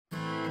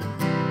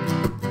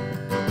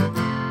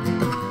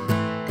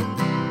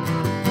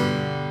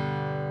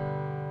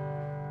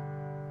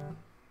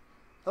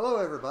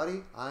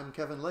everybody, I'm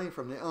Kevin Lane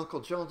from the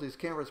Uncle Jonesy's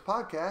Cameras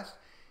podcast,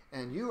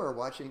 and you are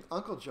watching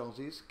Uncle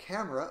Jonesy's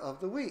Camera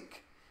of the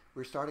Week.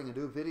 We're starting a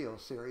new video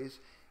series,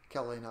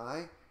 Kelly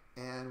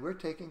and we're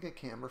taking a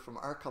camera from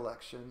our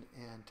collection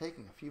and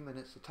taking a few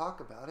minutes to talk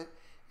about it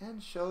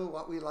and show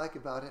what we like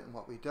about it and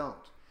what we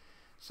don't.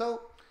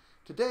 So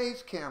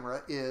today's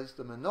camera is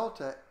the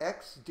Minolta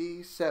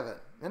XD-7,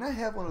 and I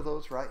have one of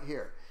those right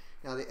here.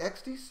 Now the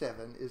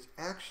XD-7 is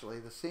actually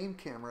the same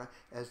camera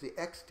as the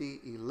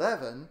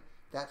XD-11,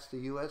 that's the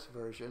US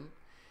version,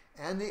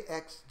 and the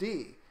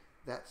XD,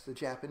 that's the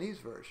Japanese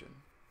version,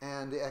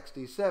 and the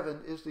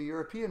XD-7 is the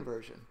European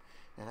version.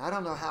 And I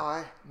don't know how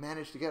I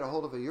managed to get a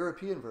hold of a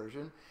European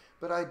version,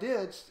 but I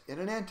did in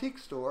an antique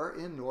store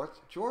in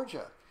North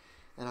Georgia.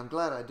 And I'm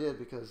glad I did,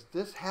 because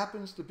this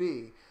happens to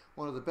be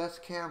one of the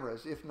best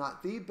cameras, if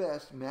not the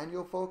best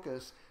manual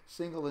focus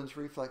single lens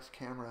reflex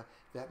camera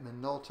that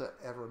Minolta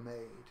ever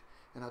made.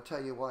 And I'll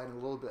tell you why in a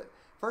little bit.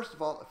 First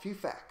of all, a few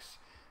facts.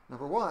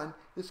 Number one,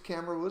 this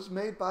camera was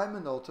made by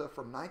Minolta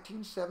from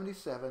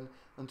 1977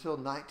 until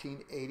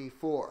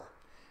 1984.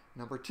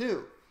 Number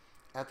two,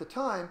 at the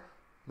time,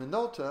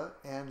 Minolta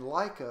and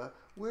Leica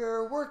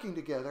were working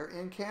together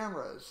in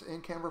cameras,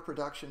 in camera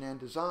production and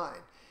design.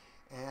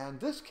 And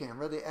this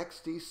camera, the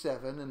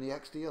XD-7 and the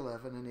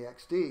XD-11 and the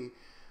XD,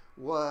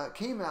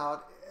 came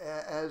out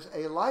as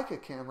a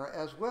Leica camera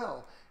as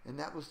well, and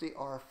that was the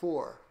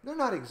R4. They're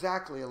not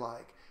exactly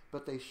alike,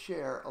 but they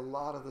share a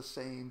lot of the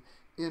same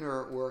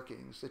inner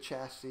workings, the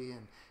chassis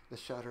and the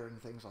shutter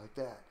and things like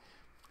that.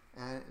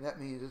 And that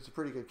means it's a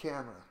pretty good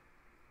camera.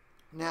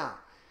 Now,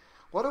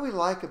 what do we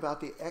like about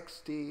the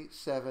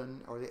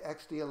XD-7 or the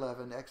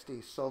XD-11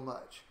 XD so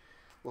much?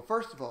 Well,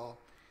 first of all,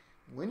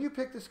 when you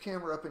pick this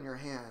camera up in your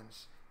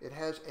hands, it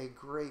has a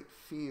great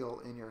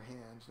feel in your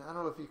hands. Now, I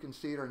don't know if you can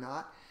see it or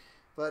not,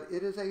 but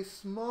it is a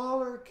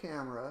smaller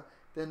camera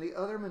than the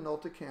other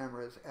Minolta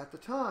cameras at the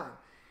time.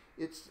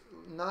 It's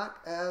not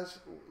as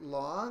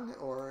long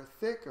or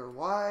thick or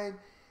wide,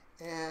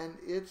 and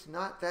it's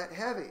not that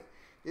heavy.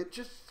 It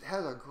just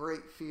has a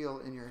great feel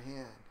in your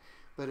hand.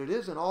 But it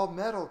is an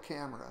all-metal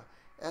camera.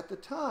 At the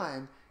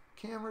time,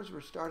 cameras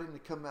were starting to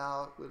come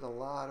out with a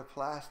lot of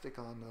plastic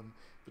on them,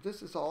 but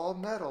this is all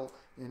metal,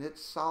 and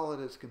it's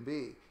solid as can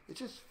be. It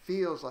just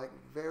feels like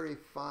a very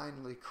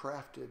finely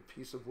crafted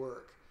piece of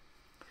work.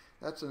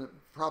 That's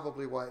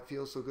probably why it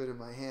feels so good in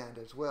my hand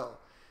as well.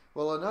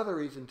 Well, another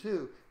reason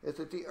too is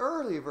that the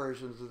early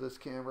versions of this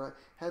camera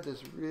had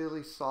this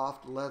really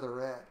soft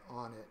leatherette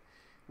on it,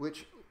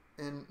 which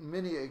in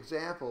many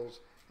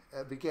examples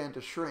began to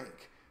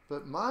shrink.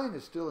 But mine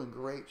is still in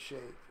great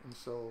shape, and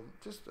so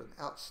just an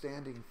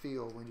outstanding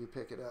feel when you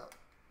pick it up.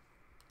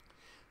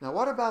 Now,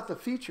 what about the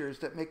features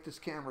that make this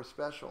camera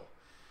special?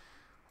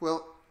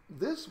 Well,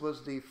 this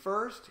was the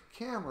first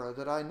camera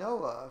that I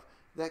know of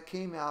that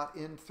came out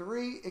in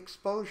 3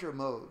 exposure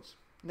modes.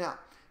 Now,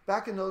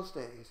 back in those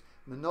days,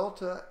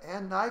 Minolta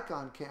and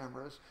Nikon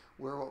cameras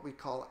were what we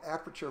call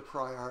aperture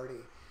priority,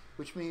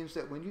 which means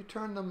that when you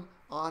turn them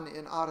on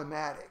in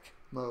automatic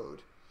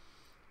mode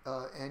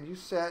and you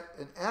set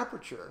an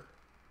aperture,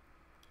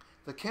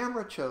 the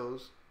camera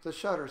chose the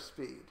shutter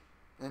speed.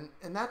 And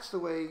that's the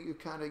way you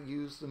kind of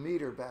used the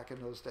meter back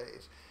in those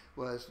days,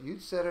 was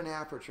you'd set an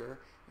aperture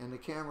and the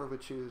camera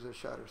would choose a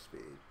shutter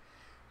speed.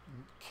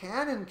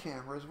 Canon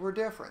cameras were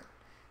different.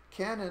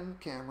 Canon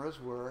cameras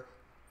were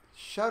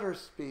shutter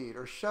speed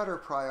or shutter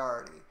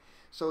priority.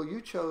 So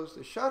you chose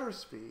the shutter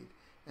speed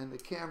and the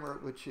camera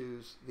would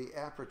choose the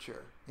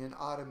aperture in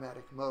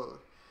automatic mode.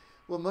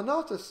 Well,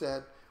 Minolta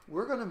said,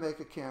 we're going to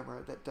make a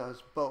camera that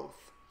does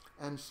both.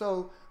 And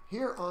so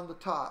here on the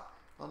top,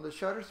 on the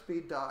shutter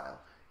speed dial,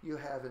 you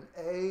have an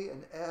A,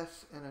 an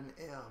S, and an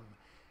M.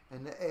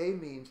 And the A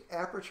means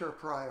aperture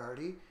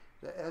priority,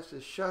 the S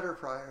is shutter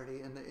priority,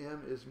 and the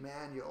M is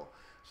manual.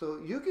 So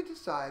you can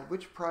decide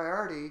which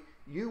priority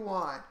you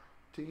want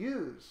to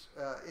use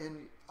in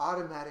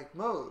automatic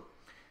mode,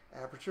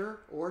 aperture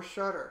or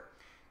shutter.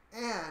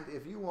 And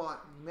if you want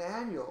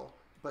manual,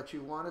 but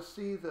you want to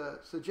see the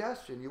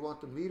suggestion, you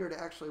want the meter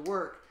to actually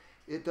work,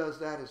 it does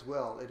that as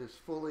well. It is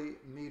fully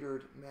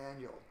metered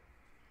manual.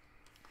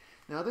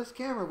 Now this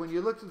camera, when you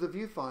look through the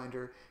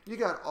viewfinder, you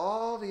got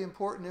all the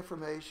important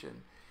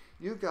information.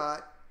 You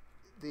got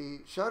the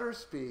shutter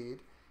speed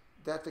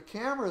that the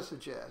camera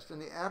suggests, and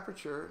the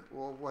aperture,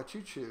 or what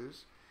you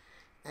choose,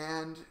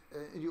 and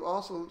you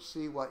also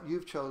see what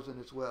you've chosen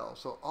as well.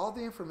 So all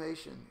the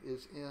information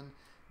is in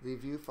the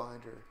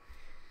viewfinder.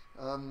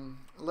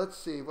 Let's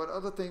see, what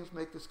other things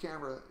make this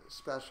camera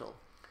special?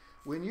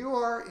 When you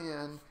are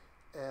in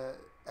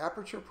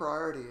aperture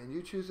priority and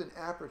you choose an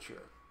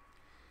aperture,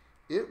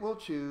 it will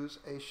choose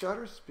a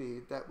shutter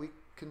speed that we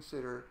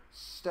consider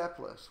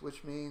stepless,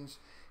 which means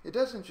it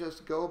doesn't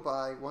just go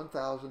by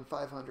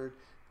 1,500,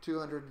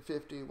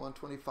 250,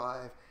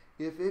 125.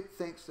 If it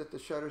thinks that the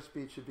shutter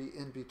speed should be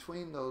in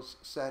between those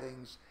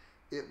settings,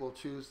 it will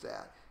choose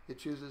that. It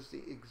chooses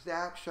the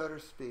exact shutter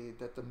speed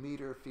that the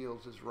meter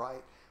feels is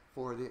right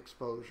for the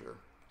exposure.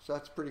 So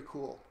that's pretty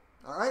cool.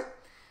 All right,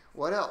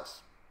 what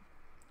else?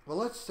 Well,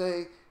 let's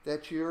say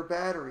that your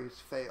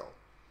batteries fail.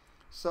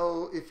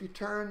 So if you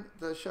turn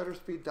the shutter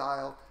speed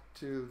dial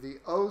to the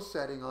O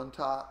setting on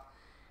top,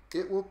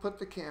 it will put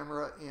the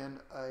camera in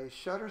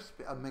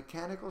a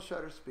mechanical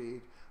shutter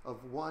speed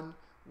of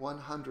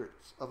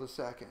 1/100th of a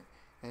second.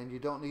 And you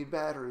don't need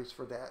batteries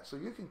for that. So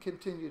you can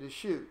continue to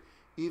shoot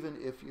even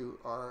if you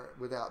are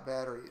without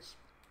batteries.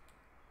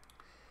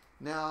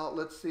 Now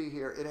let's see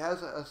here. It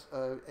has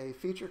a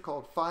feature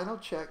called final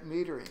check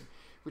metering,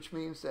 which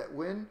means that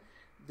when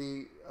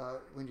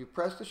you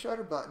press the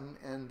shutter button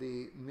and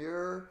the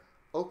mirror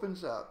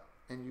opens up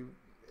and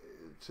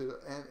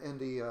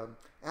the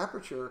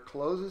aperture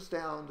closes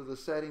down to the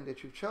setting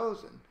that you've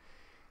chosen,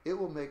 it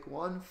will make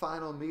one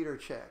final meter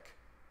check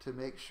to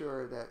make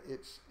sure that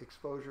its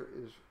exposure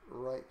is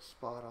right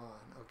spot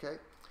on. Okay.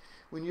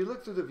 When you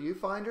look through the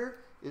viewfinder,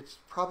 it's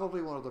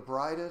probably one of the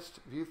brightest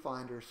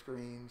viewfinder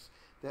screens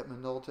that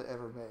Minolta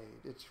ever made.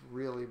 It's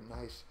really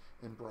nice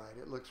and bright.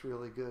 It looks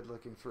really good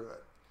looking through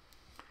it.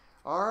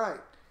 All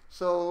right,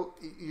 so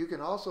you can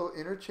also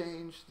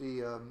interchange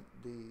the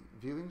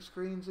viewing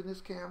screens in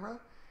this camera,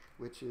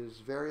 which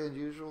is very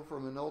unusual for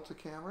a Minolta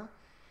camera.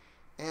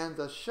 And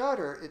the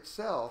shutter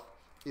itself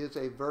is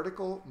a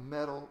vertical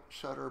metal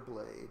shutter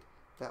blade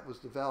that was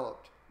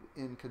developed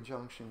in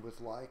conjunction with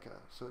Leica.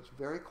 So it's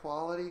very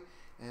quality,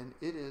 and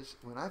it is,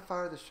 when I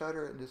fire the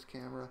shutter in this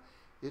camera,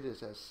 it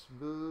is as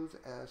smooth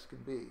as can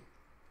be.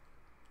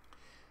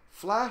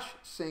 Flash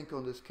sync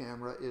on this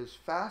camera is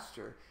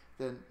faster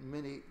than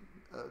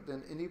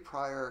any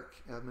prior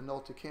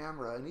Minolta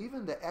camera, and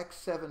even the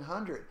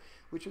X700,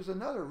 which is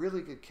another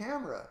really good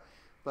camera,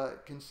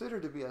 but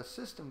considered to be a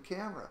system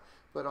camera.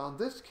 But on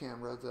this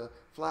camera, the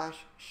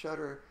flash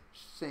shutter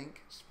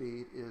sync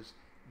speed is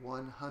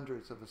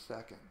 1/100th of a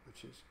second,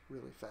 which is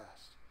really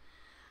fast.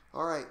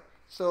 All right,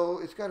 so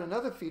it's got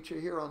another feature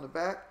here on the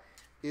back.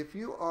 If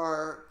you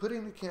are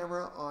putting the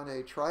camera on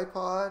a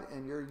tripod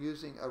and you're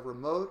using a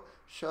remote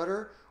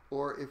shutter,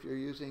 or if you're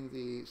using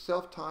the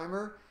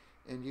self-timer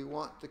and you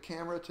want the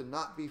camera to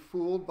not be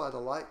fooled by the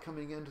light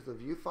coming into the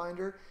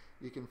viewfinder,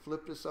 you can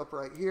flip this up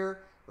right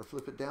here, or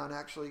flip it down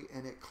actually,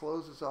 and it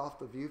closes off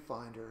the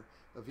viewfinder,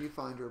 a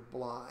viewfinder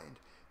blind,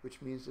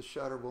 which means the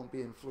shutter won't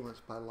be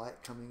influenced by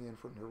light coming in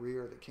from the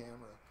rear of the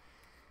camera.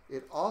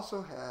 It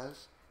also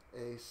has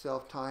a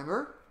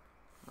self-timer,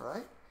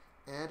 right?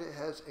 And it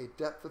has a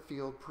depth of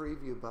field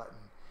preview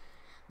button.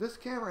 This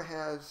camera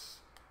has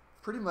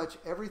pretty much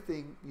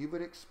everything you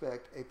would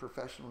expect a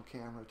professional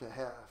camera to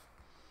have.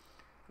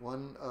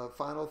 One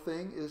final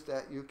thing is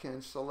that you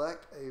can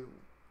select a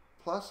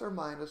plus or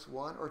minus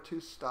 1 or 2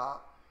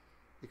 stop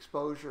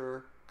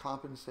exposure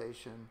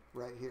compensation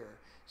right here.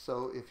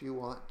 So if you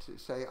want to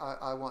say,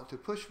 I want to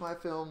push my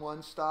film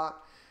 1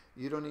 stop,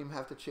 you don't even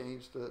have to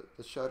change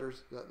the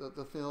shutters,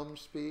 the film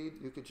speed.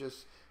 You could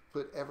just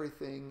put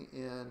everything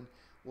in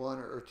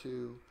minus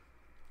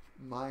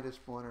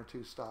 1 or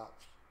 2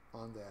 stops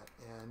on that,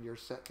 and you're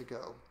set to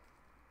go.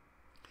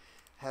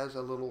 Has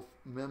a little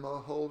memo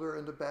holder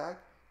in the back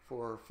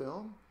for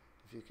film,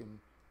 if you can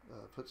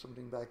put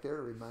something back there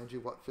to remind you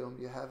what film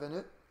you have in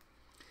it.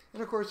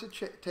 And of course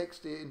it takes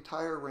the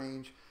entire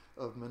range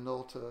of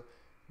Minolta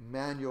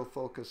manual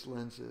focus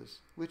lenses,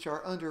 which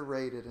are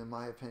underrated in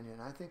my opinion.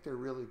 I think they're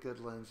really good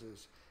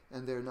lenses,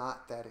 and they're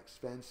not that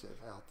expensive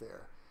out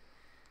there.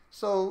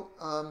 So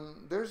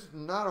there's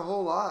not a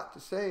whole lot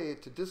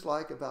to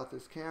dislike about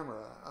this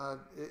camera.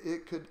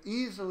 It could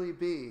easily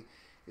be,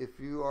 if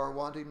you are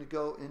wanting to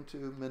go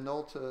into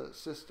Minolta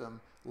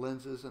system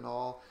lenses and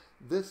all,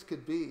 this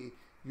could be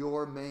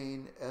your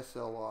main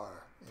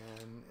SLR,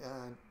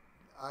 and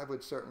I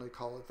would certainly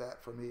call it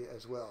that for me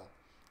as well.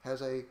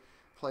 Has a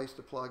place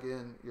to plug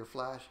in your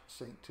flash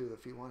sync too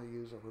if you want to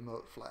use a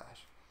remote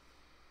flash.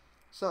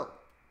 So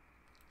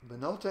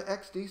Minolta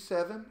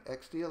XD-7,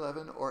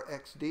 XD-11, or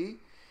XD,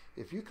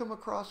 if you come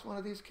across one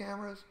of these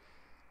cameras,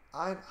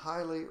 I'd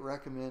highly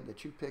recommend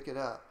that you pick it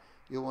up.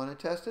 You'll want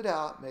to test it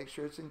out, make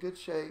sure it's in good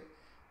shape,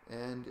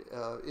 and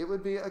it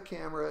would be a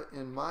camera,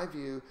 in my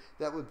view,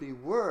 that would be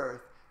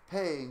worth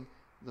paying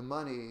the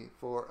money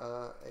for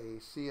a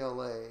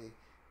CLA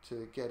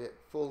to get it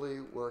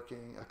fully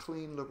working, a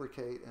clean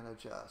lubricate and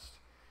adjust,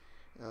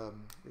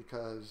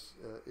 because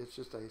it's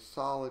just a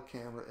solid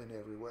camera in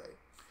every way.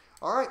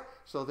 All right,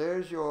 so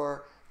there's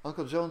your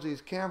Uncle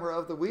Jonesy's camera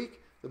of the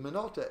week, the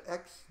Minolta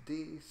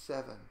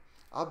XD-7.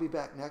 I'll be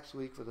back next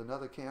week with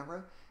another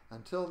camera.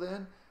 Until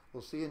then,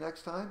 we'll see you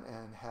next time,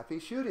 and happy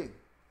shooting.